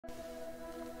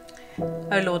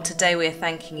Oh Lord, today we are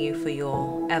thanking you for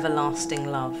your everlasting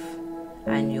love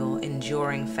and your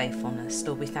enduring faithfulness.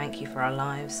 Lord, we thank you for our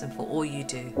lives and for all you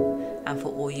do and for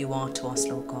all you are to us,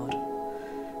 Lord God.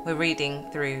 We're reading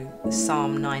through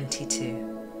Psalm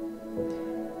 92.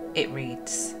 It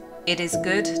reads, "It is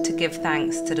good to give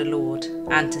thanks to the Lord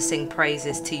and to sing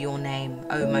praises to your name,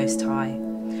 O Most High,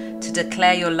 to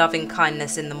declare your loving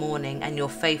kindness in the morning and your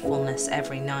faithfulness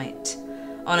every night,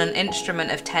 on an instrument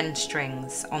of 10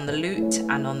 strings, on the lute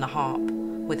and on the harp,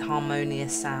 with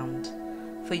harmonious sound.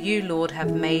 For you, Lord,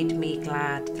 have made me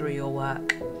glad through your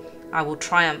work. I will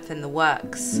triumph in the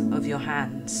works of your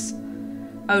hands.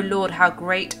 O Lord, how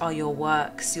great are your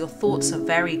works! Your thoughts are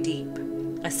very deep.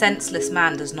 A senseless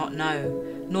man does not know,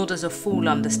 nor does a fool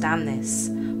understand this.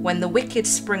 When the wicked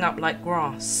spring up like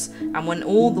grass, and when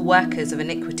all the workers of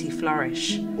iniquity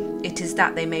flourish, it is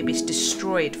that they may be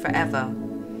destroyed forever.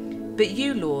 But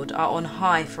you, Lord, are on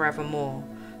high forevermore.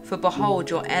 For behold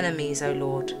your enemies, O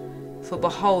Lord. For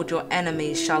behold your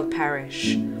enemies shall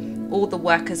perish. All the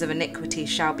workers of iniquity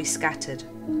shall be scattered.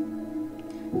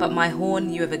 But my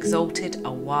horn you have exalted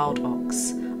a wild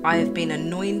ox. I have been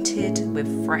anointed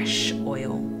with fresh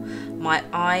oil. My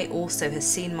eye also has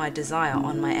seen my desire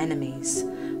on my enemies.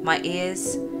 My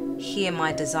ears hear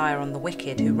my desire on the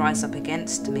wicked who rise up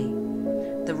against me.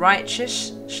 The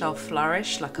righteous shall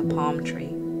flourish like a palm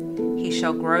tree. He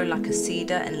shall grow like a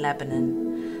cedar in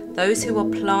Lebanon. Those who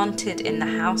are planted in the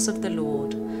house of the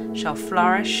Lord shall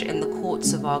flourish in the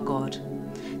courts of our God.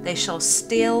 They shall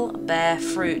still bear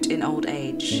fruit in old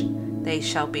age. They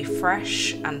shall be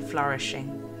fresh and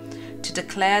flourishing, to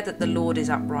declare that the Lord is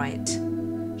upright.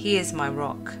 He is my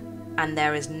rock, and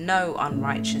there is no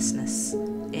unrighteousness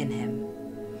in him."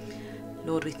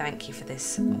 Lord, we thank you for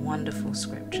this wonderful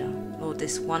scripture. Lord,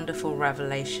 this wonderful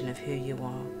revelation of who you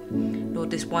are. Lord,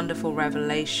 this wonderful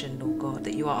revelation, Lord God,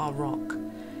 that you are our rock,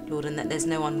 Lord, and that there's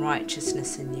no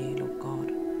unrighteousness in you, Lord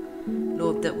God.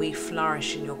 Lord, that we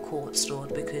flourish in your courts,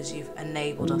 Lord, because you've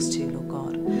enabled us to, Lord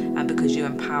God, and because you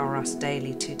empower us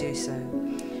daily to do so.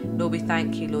 Lord, we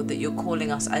thank you, Lord, that you're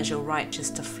calling us as your righteous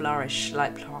to flourish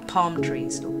like palm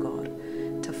trees, Lord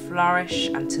God, to flourish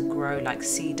and to grow like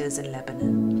cedars in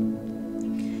Lebanon.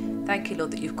 Thank you,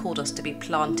 Lord, that you've called us to be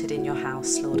planted in your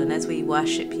house, Lord. And as we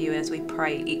worship you, as we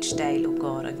pray each day, Lord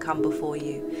God, and come before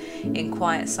you in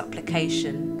quiet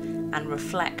supplication and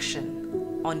reflection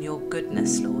on your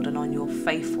goodness, Lord, and on your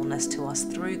faithfulness to us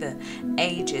through the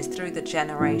ages, through the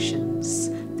generations,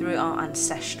 through our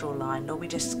ancestral line, Lord, we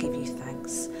just give you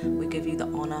thanks. We give you the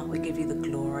honor, we give you the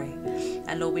glory.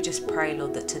 And Lord, we just pray,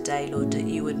 Lord, that today, Lord, that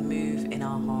you would move in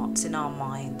our hearts, in our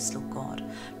minds, Lord God.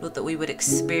 Lord, that we would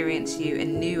experience you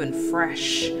in new and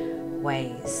fresh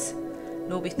ways.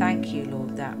 Lord, we thank you,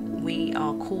 Lord, that we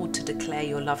are called to declare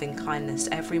your loving kindness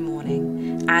every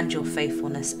morning and your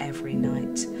faithfulness every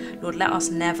night. Lord, let us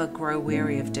never grow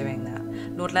weary of doing that.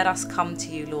 Lord, let us come to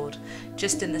you, Lord,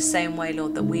 just in the same way,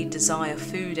 Lord, that we desire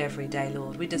food every day,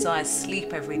 Lord. We desire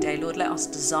sleep every day. Lord, let us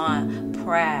desire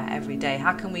prayer every day.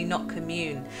 How can we not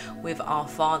commune with our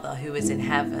Father who is in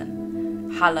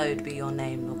heaven? Hallowed be your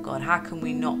name, Lord God. How can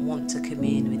we not want to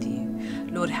commune with you?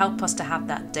 Lord, help us to have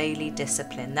that daily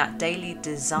discipline, that daily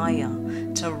desire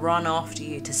to run after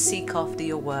you, to seek after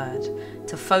your word,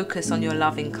 to focus on your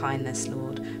loving kindness,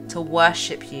 Lord, to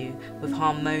worship you with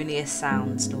harmonious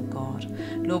sounds, Lord God.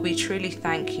 Lord, we truly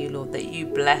thank you, Lord, that you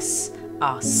bless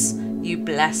us. You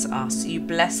bless us. You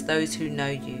bless those who know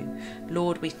you.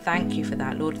 Lord, we thank you for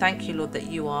that. Lord, thank you, Lord, that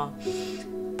you are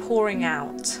pouring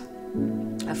out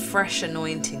a fresh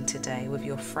anointing today with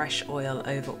your fresh oil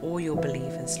over all your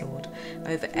believers, Lord,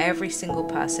 over every single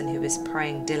person who is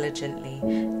praying diligently,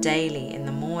 daily, in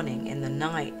the morning, in the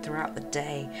night, throughout the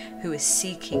day, who is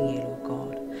seeking you, Lord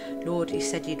God. Lord, you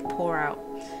said you'd pour out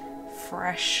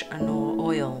fresh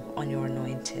oil on your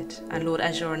anointed. And Lord,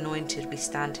 as you're anointed, we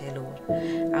stand here, Lord,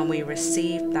 and we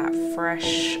receive that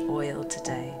fresh oil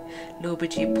today. Lord,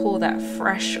 would you pour that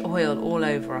fresh oil all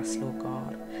over us, Lord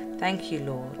God? Thank you,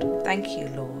 Lord. Thank you,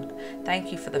 Lord.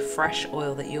 Thank you for the fresh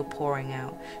oil that you're pouring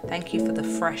out. Thank you for the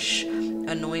fresh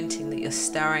anointing that you're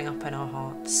stirring up in our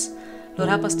hearts. Lord,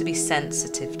 help us to be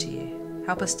sensitive to you.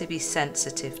 Help us to be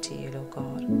sensitive to you, Lord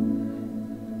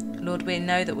God. Lord, we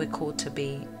know that we're called to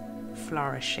be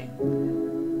flourishing.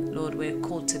 Lord, we're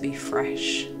called to be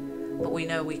fresh. But we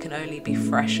know we can only be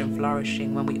fresh and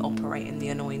flourishing when we operate in the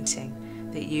anointing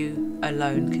that you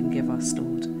alone can give us,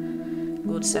 Lord.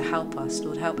 Lord, so help us,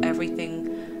 Lord, help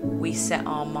everything we set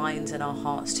our minds and our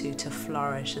hearts to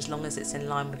flourish as long as it's in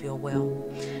line with your will.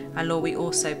 And Lord, we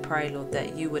also pray, Lord,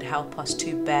 that you would help us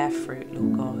to bear fruit,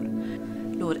 Lord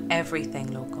God. Lord,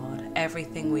 everything, Lord God,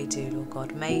 everything we do, Lord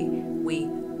God, may we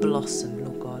blossom,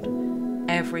 Lord God.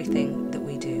 everything that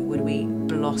we do. Would we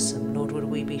blossom, Lord? Would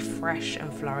we be fresh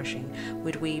and flourishing?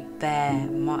 Would we bear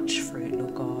much fruit,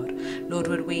 Lord God? Lord,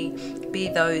 would we be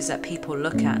those that people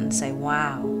look at and say,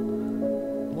 wow,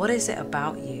 what is it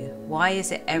about you? Why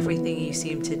is it everything you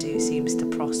seem to do seems to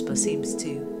prosper, seems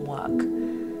to work?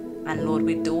 And Lord,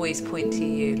 we'd always point to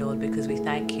you, Lord, because we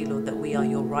thank you, Lord, that we are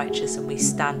your righteous and we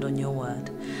stand on your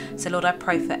word. So Lord, I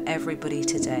pray for everybody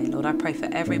today. Lord, I pray for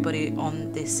everybody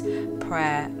on this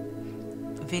prayer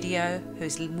video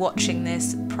who's watching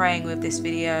this, praying with this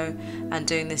video and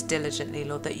doing this diligently,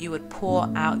 Lord, that you would pour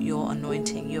out your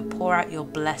anointing, you would pour out your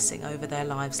blessing over their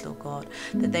lives, Lord God,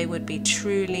 that they would be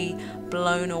truly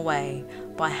blown away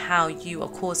by how you are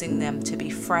causing them to be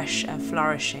fresh and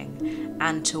flourishing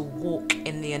and to walk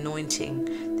in the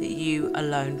anointing that you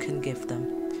alone can give them.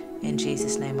 In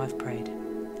Jesus' name I've prayed.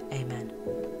 Amen.